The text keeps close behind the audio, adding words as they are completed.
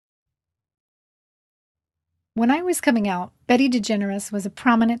When I was coming out, Betty DeGeneres was a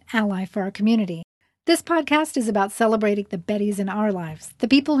prominent ally for our community. This podcast is about celebrating the Bettys in our lives, the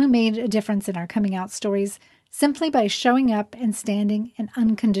people who made a difference in our coming out stories simply by showing up and standing in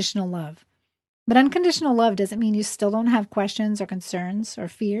unconditional love. But unconditional love doesn't mean you still don't have questions or concerns or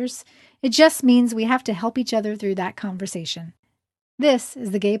fears. It just means we have to help each other through that conversation. This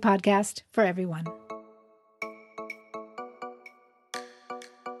is the Gay Podcast for everyone.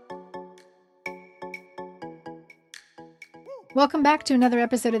 Welcome back to another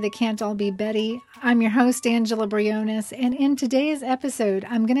episode of The Can't All Be Betty. I'm your host, Angela Briones, and in today's episode,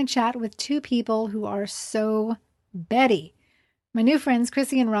 I'm going to chat with two people who are so Betty. My new friends,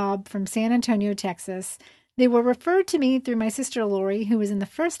 Chrissy and Rob from San Antonio, Texas. They were referred to me through my sister, Lori, who was in the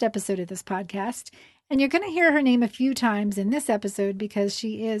first episode of this podcast, and you're going to hear her name a few times in this episode because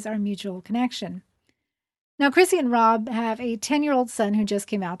she is our mutual connection. Now, Chrissy and Rob have a 10-year-old son who just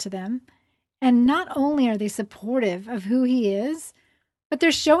came out to them. And not only are they supportive of who he is, but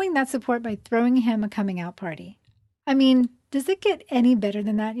they're showing that support by throwing him a coming out party. I mean, does it get any better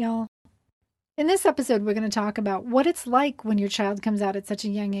than that, y'all? In this episode, we're going to talk about what it's like when your child comes out at such a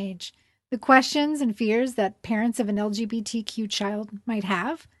young age, the questions and fears that parents of an LGBTQ child might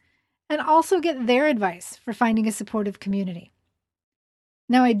have, and also get their advice for finding a supportive community.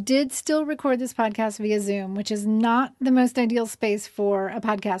 Now, I did still record this podcast via Zoom, which is not the most ideal space for a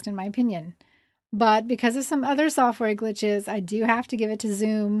podcast, in my opinion. But because of some other software glitches, I do have to give it to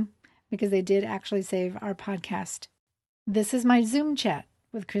Zoom because they did actually save our podcast. This is my Zoom chat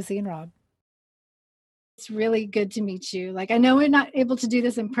with Chrissy and Rob. It's really good to meet you. I know we're not able to do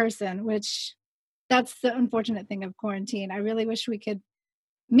this in person, which that's the unfortunate thing of quarantine. I really wish we could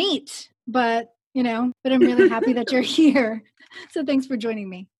meet, but I'm really happy that you're here. So thanks for joining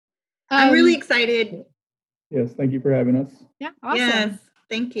me. I'm really excited. Yes, thank you for having us. Yeah, awesome. Yes,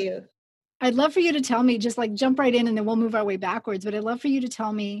 thank you. I'd love for you to tell me, just jump right in and then we'll move our way backwards. But I'd love for you to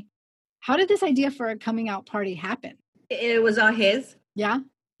tell me, how did this idea for a coming out party happen? It was all his. Yeah?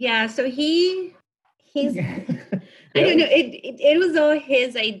 Yeah, so he's, I don't know, it was all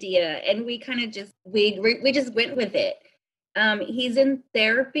his idea. And we kind of just, we just went with it. He's in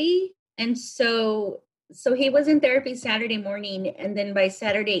therapy. And so he was in therapy Saturday morning. And then by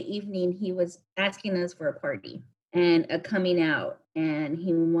Saturday evening, he was asking us for a party and a coming out. And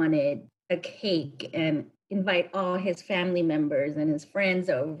he wanted a cake and invite all his family members and his friends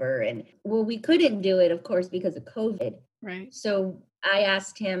over. And we couldn't do it, of course, because of COVID. Right. So I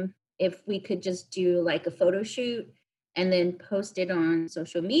asked him if we could just do a photo shoot and then post it on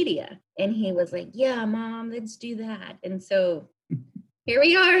social media. And he was like, yeah, Mom, let's do that. And so here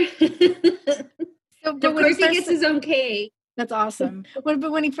we are. So, of course, he gets his own cake. That's awesome.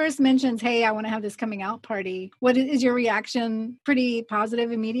 But when he first mentions, hey, I want to have this coming out party, what is your reaction? Pretty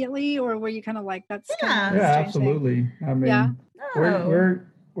positive immediately? Or were you kind of like, that's kind of absolutely. Thing? I mean,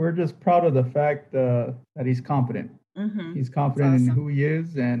 we're just proud of the fact that he's confident. Mm-hmm. He's confident in who he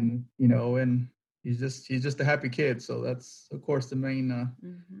is, and and he's just a happy kid. So that's, of course, the main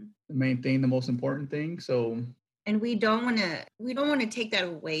thing, the most important thing. So. And we don't want to take that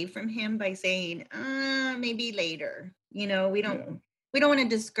away from him by saying, maybe later. We don't want to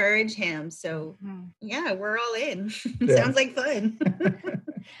discourage him. So yeah, we're all in. Sounds like fun.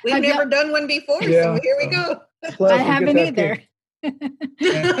 We've never done one before, so here we go. I haven't either.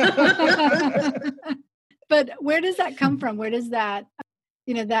 But where does that come from? Where does that,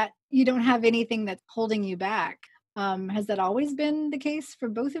 that you don't have anything that's holding you back? Has that always been the case for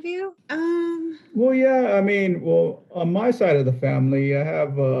both of you? Well, yeah. I mean, on my side of the family, I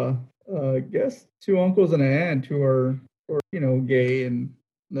have, I guess, two uncles and an aunt who are gay and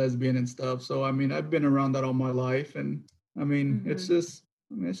lesbian and stuff. So, I mean, I've been around that all my life, and I mean, it's just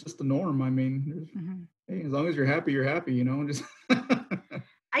the norm. I mean, hey, as long as you're happy, Just.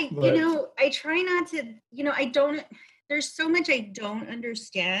 I try not to. I don't. There's so much I don't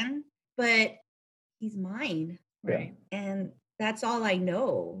understand, but he's mine. Right. And that's all I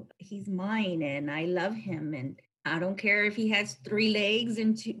know. He's mine and I love him. And I don't care if he has 3 legs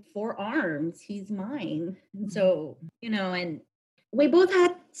and 4 arms. He's mine. And so, and we both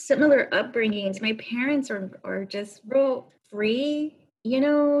had similar upbringings. My parents are just real free,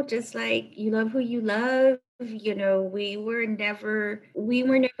 just like you love who you love. We were never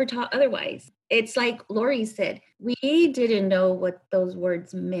taught otherwise. It's like Lori said, we didn't know what those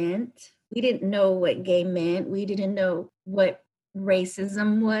words meant. We didn't know what gay meant. We didn't know what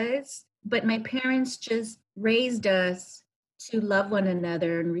racism was. But my parents just raised us to love one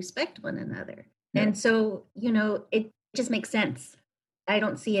another and respect one another. Yeah. And so, it just makes sense. I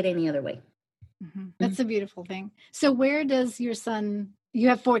don't see it any other way. Mm-hmm. That's a beautiful thing. So where does your son, you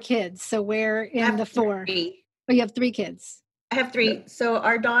have 4 kids. So where in the 4? 3. Oh, you have 3 kids. I have 3. So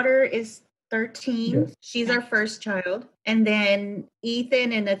our daughter is 13. Yes. She's our first child. And then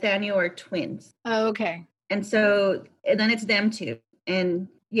Ethan and Nathaniel are twins. Oh, okay. And then it's them 2. And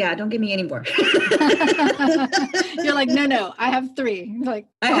yeah, don't give me any more. You're like, no, I have 3. Like,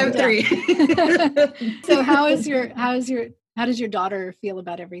 I have 3. So how does your daughter feel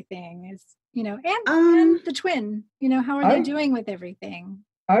about everything? Is, and the twin, how are they doing with everything?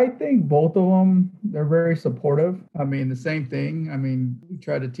 I think both of them, they're very supportive. I mean, the same thing. I mean, we're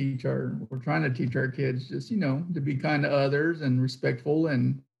trying to teach our kids just, to be kind to others and respectful.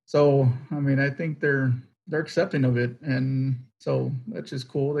 And so, I mean, I think they're accepting of it. And so that's just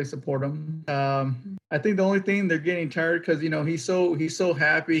cool. They support them. I think the only thing they're getting tired because, he's so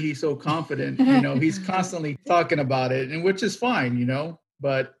happy. He's so confident, he's constantly talking about it, and which is fine,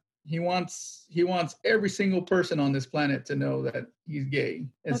 but he wants every single person on this planet to know that he's gay.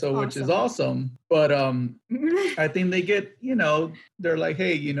 And That's which is awesome. But I think they get, they're like,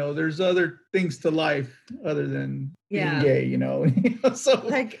 hey, there's other things to life other than being gay, So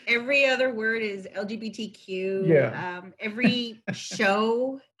like every other word is LGBTQ. Yeah. Every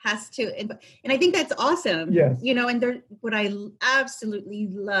show has to, and I think that's awesome. Yes. And what I absolutely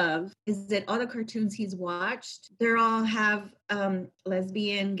love is that all the cartoons he's watched, they all have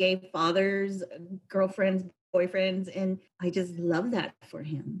lesbian, gay fathers, girlfriends, boyfriends, and I just love that for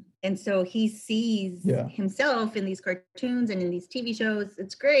him. And so he sees himself in these cartoons and in these TV shows.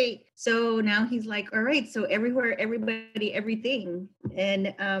 It's great. So now he's like, all right, so everywhere, everybody, everything.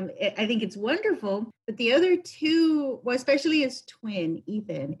 And I think it's wonderful. But the other 2, well, especially his twin,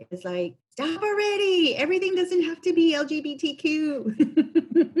 Ethan, is like, stop already. Everything doesn't have to be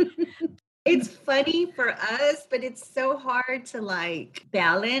LGBTQ. It's funny for us, but it's so hard to like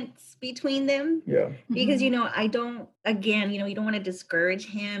balance between them. Yeah. Because, you don't want to discourage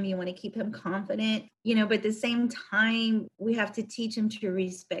him. You want to keep him confident, but at the same time, we have to teach him to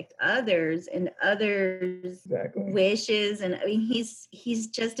respect others and others' wishes. And I mean, he's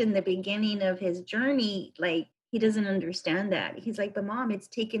just in the beginning of his journey. Like, he doesn't understand that. He's like, but Mom, it's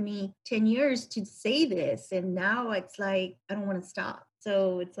taken me 10 years to say this. And now it's like, I don't want to stop.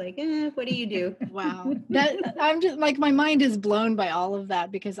 So it's like, what do you do? Wow. I'm just like, my mind is blown by all of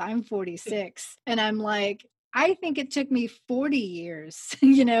that because I'm 46 and I'm like, I think it took me 40 years,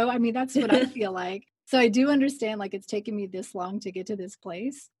 I mean, that's what I feel like. So I do understand, like, it's taken me this long to get to this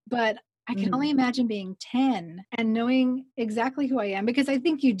place, but I can only imagine being 10 and knowing exactly who I am, because I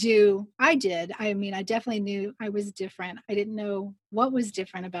think you do. I did. I mean, I definitely knew I was different. I didn't know what was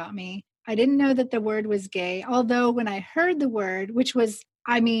different about me. I didn't know that the word was gay, although when I heard the word, which was,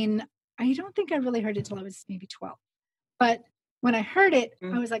 I mean, I don't think I really heard it till I was maybe 12. But when I heard it,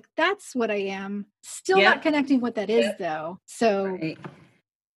 I was like, that's what I am. Still not connecting what that is, though. So, right.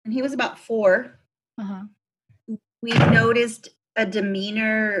 And he was about 4. Uh-huh. We noticed a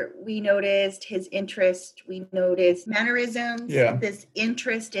demeanor. We noticed his interest. We noticed mannerisms, this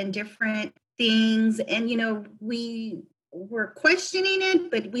interest in different things. And, we were questioning it,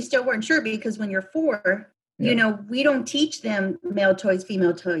 but we still weren't sure because when you're 4, we don't teach them male toys,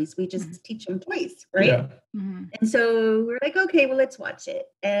 female toys. We just teach them toys, right? Yeah. Mm-hmm. And so we're like, okay, well, let's watch it.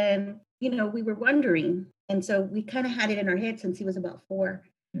 And, we were wondering. And so we kind of had it in our head since he was about 4.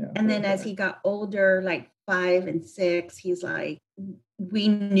 Yeah, and then as he got older, like 5 and 6, he's like, we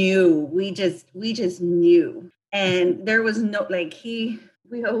just knew. And there was no, like, we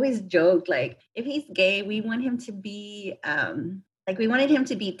always joked, like, if he's gay, we want him to be, we wanted him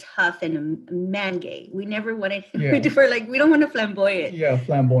to be tough and a man gay. We never wanted him to, we don't want a flamboyant. Yeah,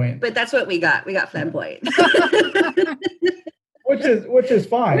 flamboyant. But that's what we got. We got flamboyant. Which is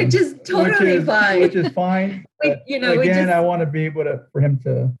fine. Which is totally fine. Which is fine. But, again, I want to be able for him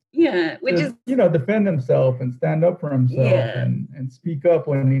to defend himself and stand up for himself and speak up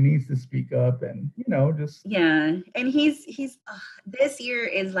when he needs to speak up, and just and he's this year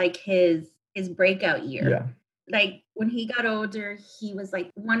is like his breakout year. Yeah. Like when he got older, he was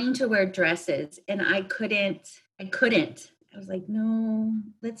like wanting to wear dresses, and I couldn't. I was like, no,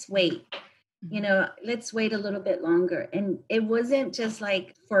 let's wait. Let's wait a little bit longer. And it wasn't just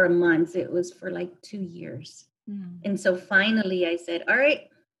like for a month, it was for like 2 years. And so finally I said, all right,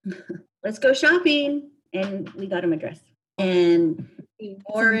 let's go shopping. And we got him a dress. And he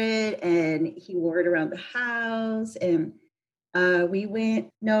wore it, and he wore it around the house. And we went,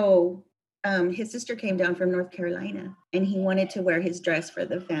 his sister came down from North Carolina, and he wanted to wear his dress for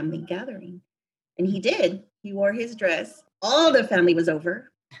the family gathering. And he did. He wore his dress. All the family was over.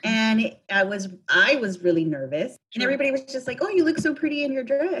 And I was really nervous. And everybody was just like, oh, you look so pretty in your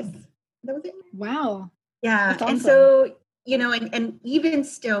dress. That was it. Wow. Yeah. That's awesome. And so you know, and even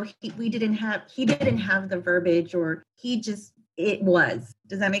still, he didn't have the verbiage, or it was.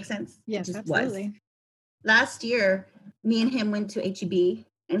 Does that make sense? Yes, it just absolutely. was. Last year, me and him went to HEB,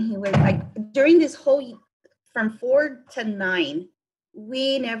 and he was like, during this whole, from 4 to 9,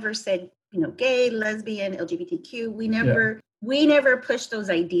 we never said, gay, lesbian, LGBTQ. We never pushed those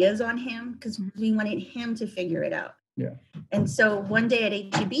ideas on him because we wanted him to figure it out. Yeah. And so one day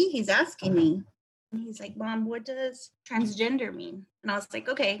at HEB, he's asking me, and he's like, Mom, what does transgender mean? And I was like,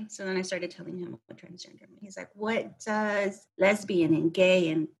 okay. So then I started telling him what transgender means. He's like, what does lesbian and gay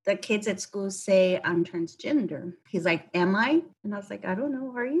and the kids at school say I'm transgender? He's like, am I? And I was like, I don't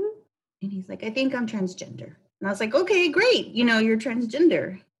know. Are you? And he's like, I think I'm transgender. And I was like, okay, great. You're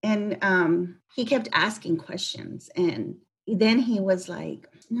transgender. And he kept asking questions. And then he was like,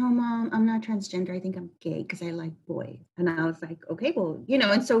 no, Mom, I'm not transgender. I think I'm gay because I like boys. And I was like, okay, well,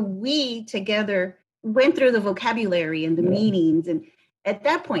 and so we together went through the vocabulary and the meanings. And at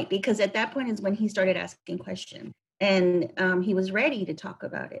that point is when he started asking questions. And he was ready to talk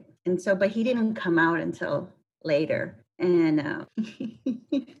about it. And so, but he didn't come out until later. And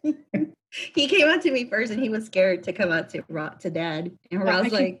he came out to me first, and he was scared to come out to Dad. And I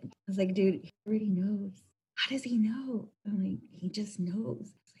was like, dude, he already knows. How does he know? I'm like, he just knows.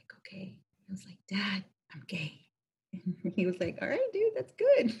 I was like, okay. I was like, Dad, I'm gay. And he was like, all right, dude, that's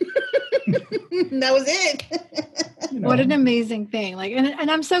good. That was it. What an amazing thing. Like, and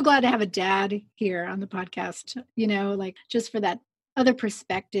I'm so glad to have a dad here on the podcast, like just for that other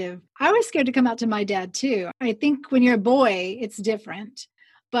perspective. I was scared to come out to my dad too. I think when you're a boy, it's different.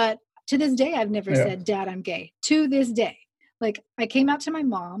 But to this day, I've never said, Dad, I'm gay. To this day. Like, I came out to my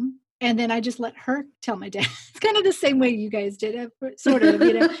mom, and then I just let her tell my dad. It's kind of the same way you guys did, sort of,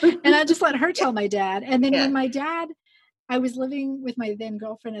 and I just let her tell my dad. And then when my dad, I was living with my then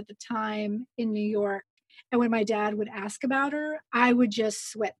girlfriend at the time in New York. And when my dad would ask about her, I would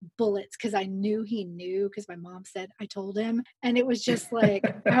just sweat bullets because I knew he knew, because my mom said I told him. And it was just like,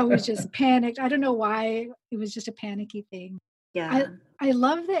 I was just panicked. I don't know why. It was just a panicky thing. Yeah. I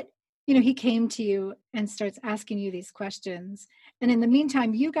love that, he came to you and starts asking you these questions. And in the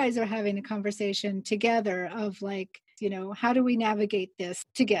meantime, you guys are having a conversation together of like, how do we navigate this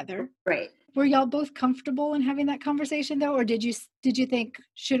together? Right. Were y'all both comfortable in having that conversation though? Or did you think,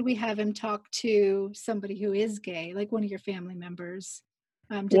 should we have him talk to somebody who is gay, like one of your family members?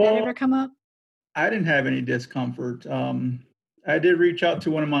 Did that ever come up? I didn't have any discomfort. I did reach out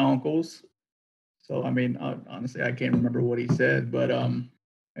to one of my uncles. So, I mean, honestly, I can't remember what he said, but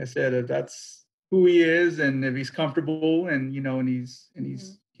I said if that's who he is, and if he's comfortable, and and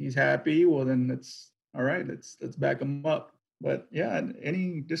he's happy, well, then that's all right. Let's back him up. But yeah,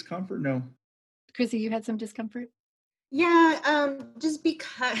 any discomfort? No. Chrissy, you had some discomfort? Yeah, just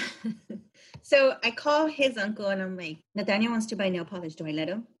because. So I call his uncle, and I'm like, Nathaniel wants to buy nail polish. Do I let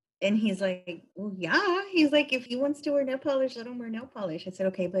him? And he's like, well, yeah. He's like, if he wants to wear nail polish, let him wear nail polish. I said,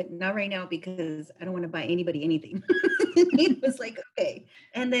 okay, but not right now because I don't want to buy anybody anything. He was like, okay.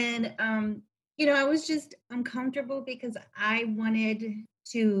 And then, I was just uncomfortable because I wanted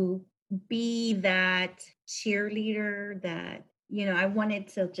to be that cheerleader that, I wanted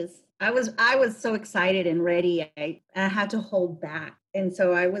to just, I was so excited and ready. I had to hold back. And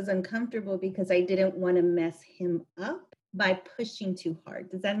so I was uncomfortable because I didn't want to mess him up by pushing too hard.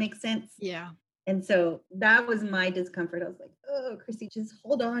 Does that make sense? Yeah. And so that was my discomfort. I was like, oh, Chrissy, just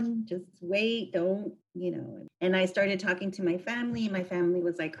hold on, just wait, don't, And I started talking to my family, and my family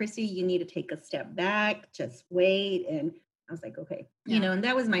was like, Chrissy, you need to take a step back, just wait. And I was like, okay, and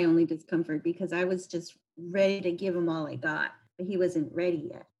that was my only discomfort because I was just ready to give him all I got, but he wasn't ready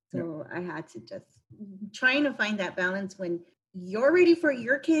yet. So I had to just trying to find that balance when you're ready for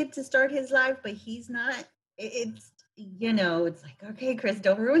your kid to start his life, but he's not. It's like, okay, Chris,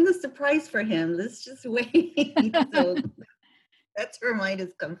 don't ruin the surprise for him. Let's just wait. So that's where my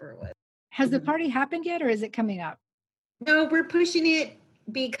discomfort was. Has the party happened yet, or is it coming up? No, we're pushing it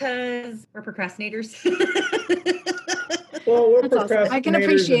because we're procrastinators. Well, we're procrastinators. Awesome. I can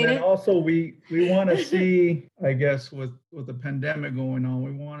appreciate it. Also, we want to see, I guess, with the pandemic going on,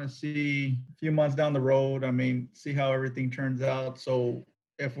 we want to see a few months down the road. I mean, see how everything turns out. So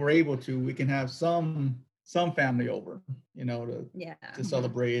if we're able to, we can have some family over, to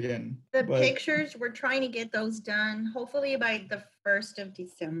celebrate. And pictures, we're trying to get those done hopefully by the 1st of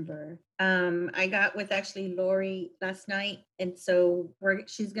December. I got with actually Lori last night, and so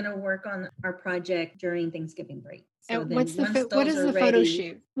she's going to work on our project during Thanksgiving break. So what is the photo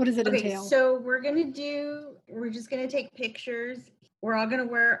shoot? What does it entail? So we're just going to take pictures. We're all going to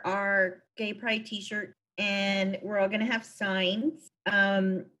wear our Gay Pride t-shirt, and we're all going to have signs.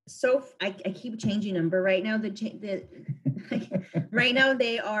 So I keep changing them, but right now right now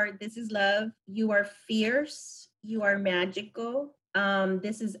this is love. You are fierce. You are magical.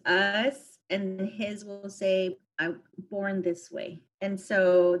 This is us, and his will say, "I'm born this way," and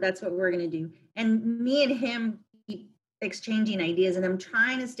so that's what we're gonna do. And me and him keep exchanging ideas, and I'm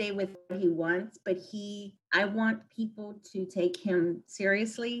trying to stay with what he wants, but I want people to take him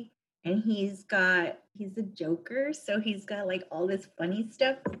seriously, and he's a joker, so he's got like all this funny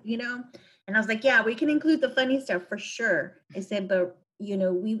stuff, and I was like, yeah, we can include the funny stuff for sure. I said, but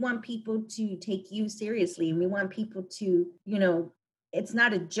we want people to take you seriously, and we want people to, it's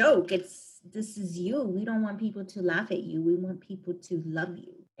not a joke, this is you. We don't want people to laugh at you, we want people to love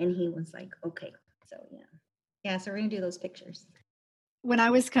you. And he was like, okay. So yeah, so we're gonna do those pictures. When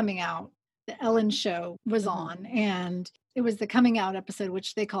I was coming out, the Ellen show was on, and it was the coming out episode,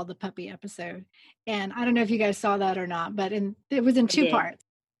 which they called the puppy episode. And I don't know if you guys saw that or not, but it was in two parts.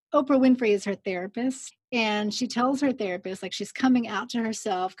 Oprah Winfrey is her therapist, and she tells her therapist, like, she's coming out to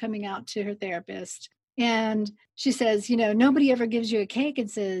herself, coming out to her therapist. And she says, nobody ever gives you a cake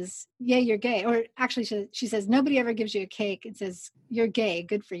and says, yeah, you're gay. Or actually, she says, nobody ever gives you a cake and says, you're gay,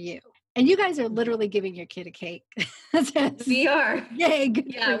 good for you. And you guys are literally giving your kid a cake. We are. Yay, good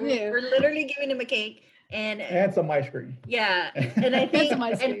yeah, for you. We're literally giving him a cake. And some ice cream. Yeah. And I think some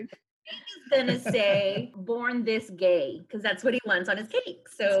ice cream. He's gonna say born this gay, because that's what he wants on his cake.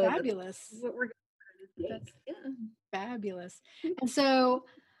 So that's fabulous. That's fabulous. And so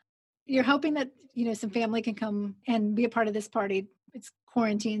you're hoping that some family can come and be a part of this party. It's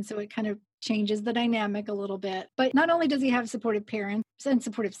quarantine, so it kind of changes the dynamic a little bit. But not only does he have supportive parents and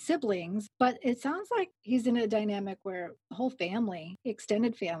supportive siblings, but it sounds like he's in a dynamic where the whole family,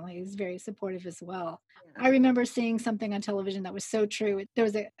 extended family, is very supportive as well. Yeah. I remember seeing something on television that was so true. There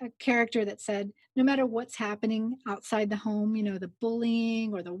was a character that said, no matter what's happening outside the home, the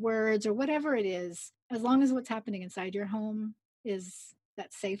bullying or the words or whatever it is, as long as what's happening inside your home is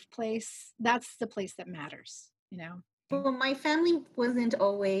that safe place, that's the place that matters, Well, my family wasn't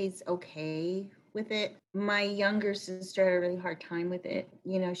always okay with it. My younger sister had a really hard time with it.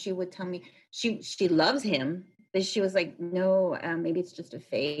 She would tell me she loves him, but she was like, no, maybe it's just a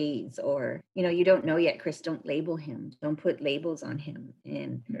phase, or, you don't know yet, Chris, don't label him. Don't put labels on him.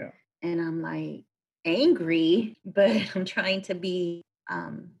 And I'm like angry, but I'm trying to be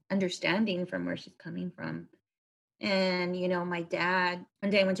understanding from where she's coming from. And, my dad,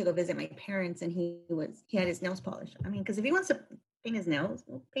 one day I went to go visit my parents, and he had his nails polished. I mean, because if he wants to paint his nails,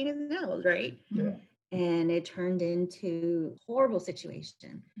 we'll paint his nails, right? Yeah. And it turned into a horrible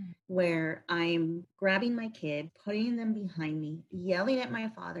situation where I'm grabbing my kid, putting them behind me, yelling at my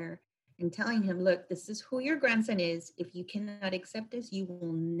father and telling him, look, this is who your grandson is. If you cannot accept us, you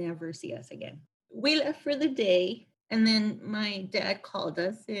will never see us again. We left for the day. And then my dad called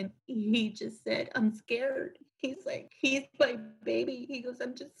us, and he just said, I'm scared. He's like, he's my baby. He goes,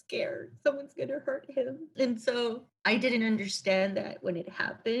 I'm just scared. Someone's going to hurt him. And so I didn't understand that when it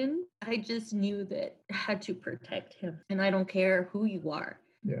happened. I just knew that I had to protect him. And I don't care who you are.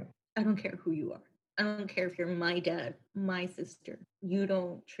 Yeah. I don't care who you are. I don't care if you're my dad, my sister. You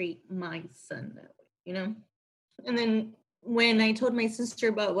don't treat my son that way, And then when I told my sister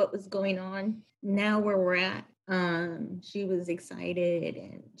about what was going on, now where we're at, she was excited,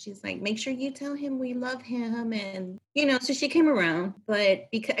 and she's like, make sure you tell him we love him. And, so she came around, but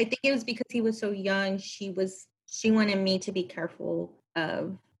because I think it was because he was so young, she wanted me to be careful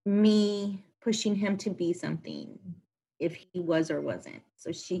of me pushing him to be something if he was or wasn't.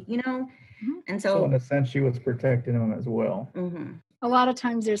 So she, and so in a sense, she was protecting him as well. Mm-hmm. A lot of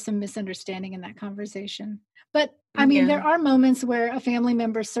times there's some misunderstanding in that conversation. But I mean, there are moments where a family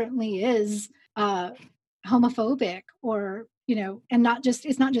member certainly is homophobic, or and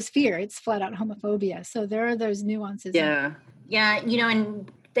it's not just fear, it's flat out homophobia. So there are those nuances. Yeah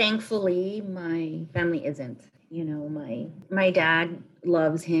and thankfully my family isn't. My dad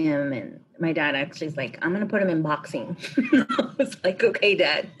loves him, and my dad actually is like, I'm gonna put him in boxing. I was like, okay,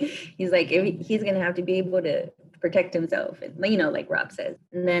 Dad. He's like, he's gonna have to be able to protect himself, and like Rob says.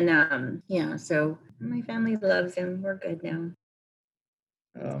 And then so my family loves him. We're good now.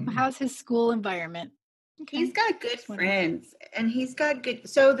 How's his school environment? Okay. He's got good friends, and he's got good.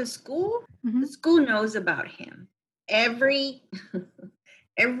 So the school knows about him. Every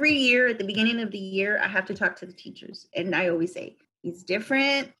year at the beginning of the year, I have to talk to the teachers, and I always say, he's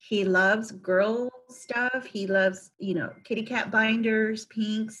different. He loves girl stuff. He loves, kitty cat binders,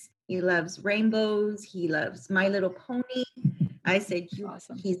 pinks. He loves rainbows. He loves My Little Pony. I said,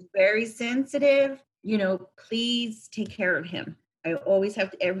 awesome. He's very sensitive. Please take care of him. I always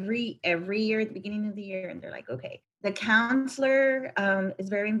have to every year at the beginning of the year, and they're like, okay. The counselor is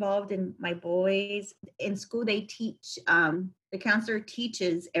very involved in my boys. In school, they teach, the counselor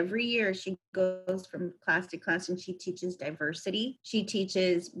teaches every year. She goes from class to class and she teaches diversity. She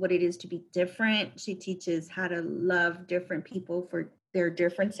teaches what it is to be different. She teaches how to love different people for their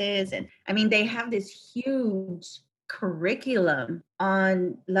differences. And I mean, they have this huge curriculum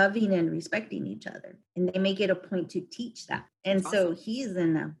on loving and respecting each other. And they make it a point to teach that. And so he's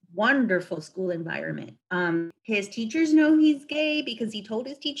in a wonderful school environment. His teachers know he's gay because he told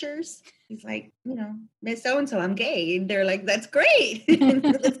his teachers. He's like, Miss So-and-so, I'm gay. And they're like, that's great.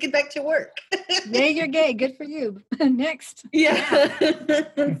 Let's get back to work. Yeah, you're gay. Good for you. Next. Yeah.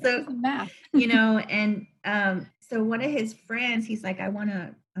 So, math. So one of his friends, he's like, I want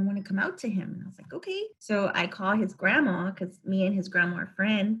to come out to him. And I was like, okay. So I call his grandma because me and his grandma are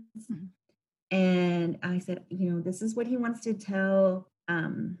friends. Mm-hmm. And I said, this is what he wants to tell.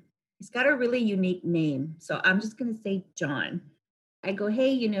 He's got a really unique name. So I'm just going to say John. I go,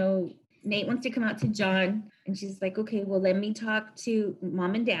 hey, Nate wants to come out to John. And she's like, okay, well, let me talk to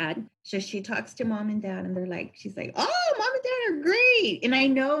mom and dad. So she talks to mom and dad and she's like, oh, mom and dad are great. And I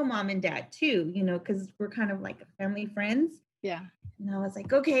know mom and dad too, because we're kind of like family friends. Yeah. And I was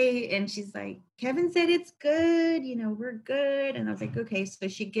like, okay. And she's like, Kevin said it's good. We're good. And I was like, okay. So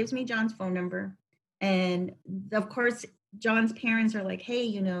she gives me John's phone number. And of course, John's parents are like, hey,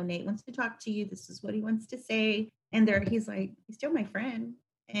 Nate wants to talk to you. This is what he wants to say. And he's like, he's still my friend.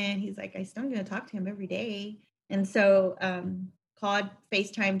 And he's like, I still going to talk to him every day. And so called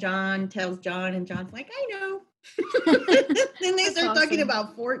FaceTime John, tells John, and John's like, I know. Then they start talking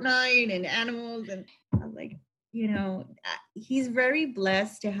about Fortnite and animals. And I was like, he's very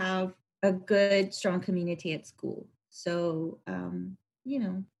blessed to have a good, strong community at school. So,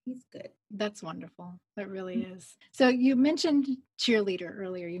 he's good. That's wonderful. That really is. So you mentioned cheerleader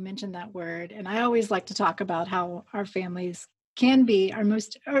earlier. You mentioned that word. And I always like to talk about how our families can be our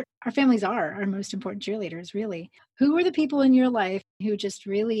families are our most important cheerleaders, really. Who are the people in your life who just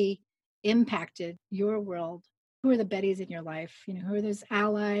really impacted your world? Who are the Bettys in your life? Who are those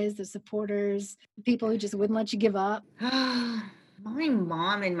allies, the supporters, the people who just wouldn't let you give up? My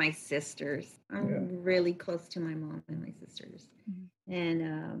mom and my sisters. I'm really close to my mom and my sisters. Mm-hmm.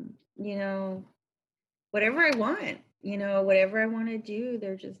 And, whatever I want, whatever I want to do,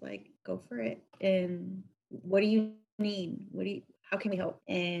 they're just like, go for it. And what do you need? How can we help?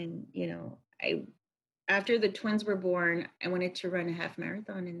 And, after the twins were born, I wanted to run a half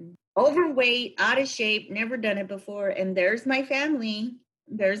marathon and overweight, out of shape, never done it before. And there's my family.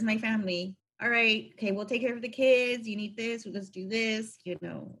 All right. Okay. We'll take care of the kids. You need this. Let's do this,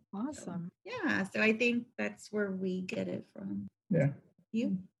 Awesome. So, so I think that's where we get it from. Yeah.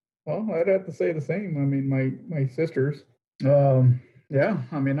 You? Well, I'd have to say the same. I mean, my sisters, I'm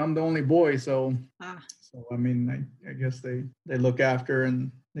the only boy. So I mean, I guess they look after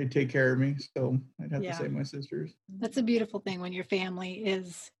and they take care of me. So I'd have to say my sisters. That's a beautiful thing when your family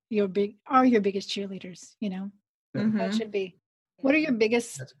is your biggest cheerleaders, Mm-hmm. That should be. What are your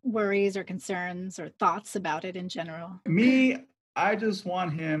biggest worries or concerns or thoughts about it in general? Me, I just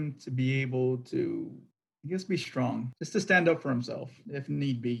want him to be able to, be strong, just to stand up for himself if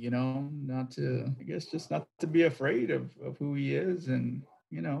need be, not to be afraid of who he is and,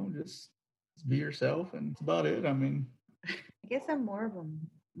 just be yourself. And that's about it. I mean, I guess I'm more of a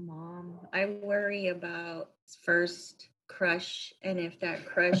mom. I worry about his first crush and if that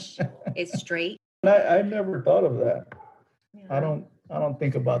crush is straight. I never thought of that. Yeah. I don't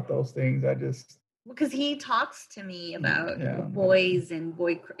think about those things. I just because he talks to me about boys and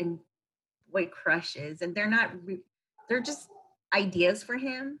boy crushes, and they're just ideas for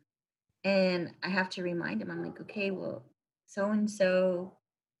him. And I have to remind him. I'm like, okay, well, so and so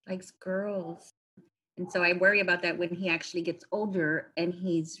likes girls, and so I worry about that when he actually gets older and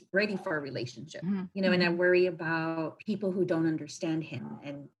he's ready for a relationship. Mm-hmm. And I worry about people who don't understand him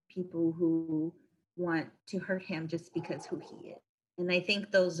and people who want to hurt him just because who he is. And I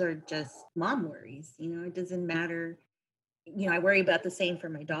think those are just mom worries. It doesn't matter. I worry about the same for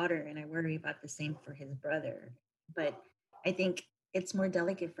my daughter and I worry about the same for his brother. But I think it's more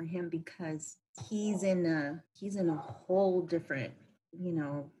delicate for him because he's in a whole different,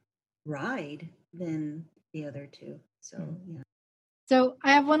 ride than the other two. So, yeah. So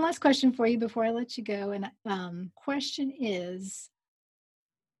I have one last question for you before I let you go. And question is,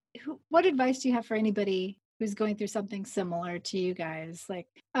 what advice do you have for anybody who's going through something similar to you guys? Like,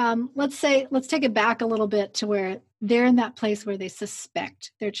 let's take it back a little bit to where they're in that place where they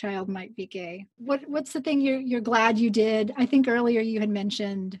suspect their child might be gay. What's the thing you're glad you did? I think earlier you had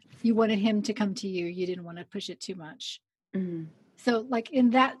mentioned you wanted him to come to you. You didn't want to push it too much. Mm-hmm. So like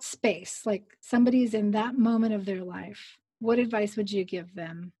in that space, like somebody's in that moment of their life, what advice would you give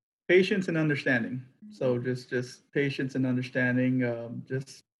them? Patience and understanding. So just patience and understanding.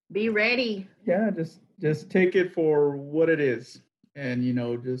 Just Be ready. yeah, just take it for what it is, and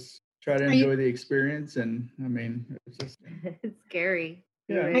just try to Are you enjoy the experience. And I mean, it's just It's scary.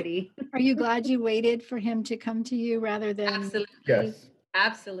 Be yeah, ready. are you glad you waited for him to come to you rather than Absolutely. yes,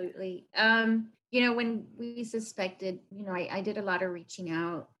 Absolutely. When we suspected, I did a lot of reaching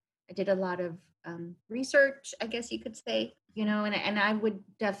out. I did a lot of research, I guess you could say, and I would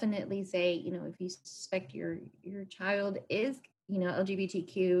definitely say, if you suspect your child is,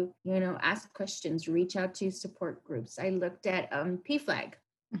 LGBTQ, ask questions, reach out to support groups. I looked at PFLAG.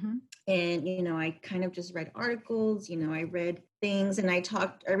 Mhm. And I kind of just read articles, I read things, and I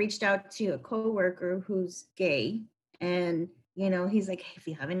reached out to a coworker who's gay, and he's like, hey, if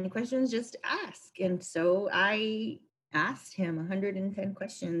you have any questions, just ask. And so I asked him 110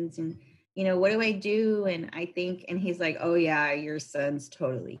 questions, and what do I do? And he's like, oh yeah, your son's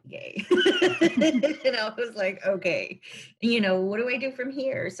totally gay. And I was like, okay, what do I do from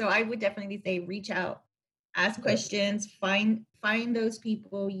here? So I would definitely say reach out, ask questions, find those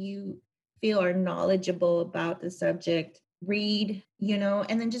people you feel are knowledgeable about the subject, read,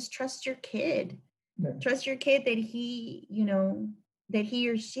 and then just trust your kid. yeah, Trust your kid that that he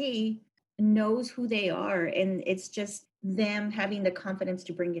or she knows who they are, and it's just them having the confidence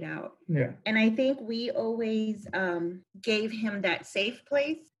to bring it out. yeah, And I think we always gave him that safe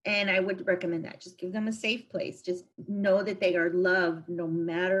place. And I would recommend that. Just give them a safe place. Just know that they are loved no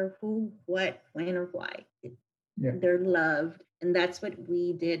matter who, what, when, or why. yeah, They're loved. And that's what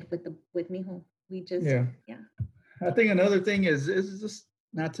we did with Mijo. We just, yeah. yeah. I think another thing is just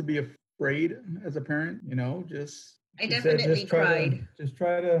not to be afraid as a parent. Just I she said, definitely cried. just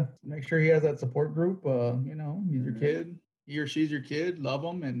try to make sure he has that support group. He's your kid. He or she's your kid. Love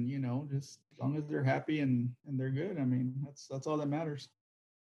them, and just as long as they're happy and they're good. I mean, that's all that matters.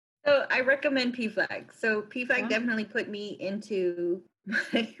 So I recommend PFLAG. So PFLAG Yeah. definitely put me into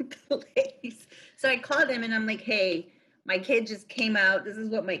my place. So I called them and I'm like, hey, my kid just came out. This is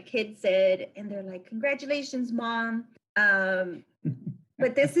what my kid said. And they're like, congratulations, mom.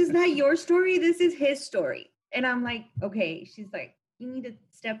 But this is not your story. This is his story. And I'm like, okay. She's like, you need to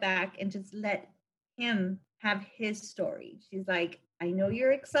step back and just let him have his story. She's like, I know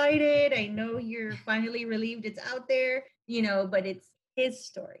you're excited. I know you're finally relieved it's out there, but it's his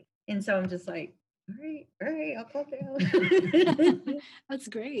story. And so I'm just like, all right, I'll calm down. That's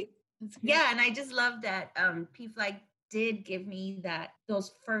great. That's great. Yeah, and I just love that PFLAG did give me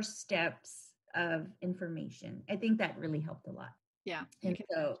those first steps of information. I think that really helped a lot. Yeah. And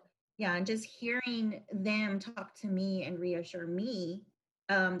so, yeah, and just hearing them talk to me and reassure me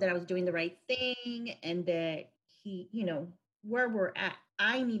that I was doing the right thing and that he, where we're at,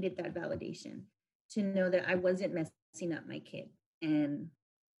 I needed that validation to know that I wasn't messing up my kid. And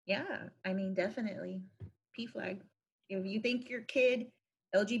yeah, I mean, definitely PFLAG. If you think your kid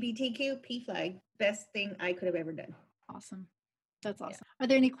LGBTQ, PFLAG, best thing I could have ever done. Awesome. That's awesome. Yeah. Are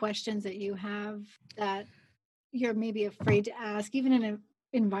there any questions that you have that you're maybe afraid to ask, even in an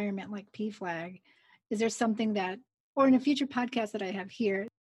environment like PFLAG? Is there something that, or in a future podcast that I have here,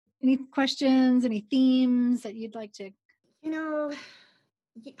 any questions, any themes that you'd like to?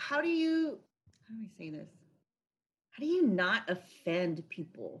 How do I say this? How do you not offend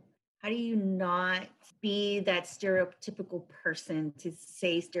people? How do you not be that stereotypical person to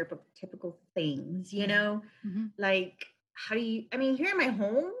say stereotypical things, Mm-hmm. Like, how do you, I mean, here in my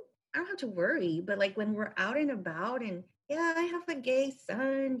home, I don't have to worry, but like when we're out and about and yeah, I have a gay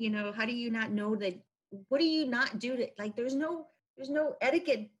son, how do you not know that? What do you not do to, like, there's no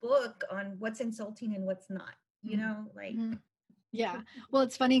etiquette book on what's insulting and what's not, like. Mm-hmm. Yeah. Well,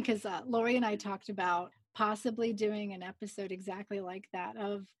 it's funny because Lori and I talked about possibly doing an episode exactly like that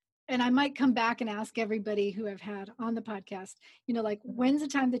and I might come back and ask everybody who I've had on the podcast, like, when's the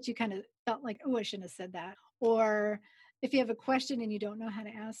time that you kind of felt like, oh, I shouldn't have said that? Or if you have a question and you don't know how to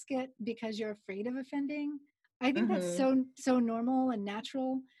ask it because you're afraid of offending. I think that's so normal and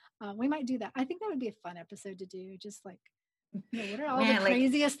natural. We might do that. I think that would be a fun episode to do. Just like, what are all the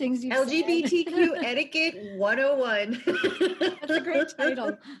craziest things you've LGBTQ said? Etiquette 101. That's a great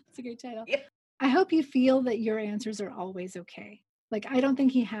title. It's a great title. Yeah. I hope you feel that your answers are always okay. Like, I don't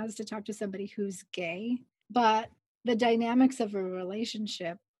think he has to talk to somebody who's gay, but the dynamics of a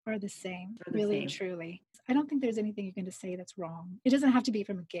relationship are the same, really, truly. I don't think there's anything you're going to say that's wrong. It doesn't have to be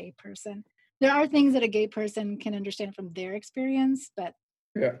from a gay person. There are things that a gay person can understand from their experience, but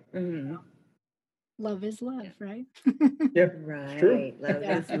yeah. Mm-hmm. Love is love, right? Yeah, right. true. Love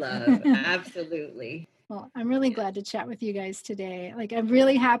is love. Absolutely. Well, I'm really glad to chat with you guys today. Like, I'm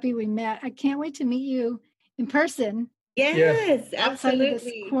really happy we met. I can't wait to meet you in person. Yes, Outside of this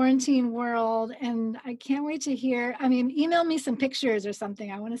absolutely. quarantine world. And I can't wait to hear, email me some pictures or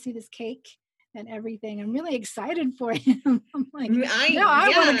something. I want to see this cake and everything. I'm really excited for him. I'm like,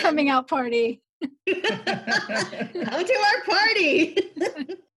 I want a coming out party. Come to our party.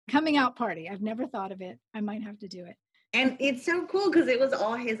 Coming out party. I've never thought of it. I might have to do it. And it's so cool because it was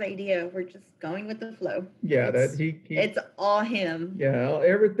all his idea. We're just going with the flow. Yeah, it's all him. Yeah,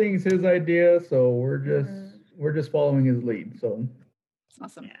 everything's his idea, so we're just following his lead. So it's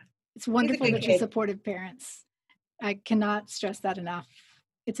awesome. Yeah. It's wonderful that you're supportive parents. I cannot stress that enough.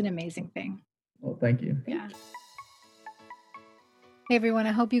 It's an amazing thing. Well, thank you. Yeah. Hey everyone,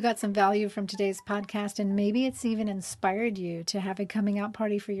 I hope you got some value from today's podcast, and maybe it's even inspired you to have a coming out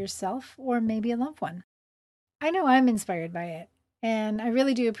party for yourself or maybe a loved one. I know I'm inspired by it, and I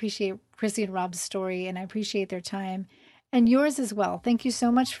really do appreciate Chrissy and Rob's story, and I appreciate their time and yours as well. Thank you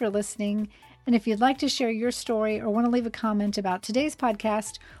so much for listening. And if you'd like to share your story or want to leave a comment about today's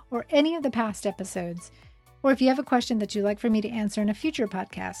podcast or any of the past episodes, or if you have a question that you'd like for me to answer in a future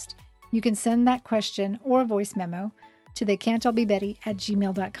podcast, you can send that question or voice memo to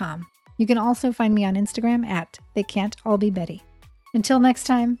theycan'tallbebetty@gmail.com. You can also find me on Instagram at theycan'tallbebetty. Until next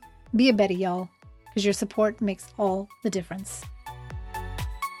time, be a Betty, y'all, because your support makes all the difference.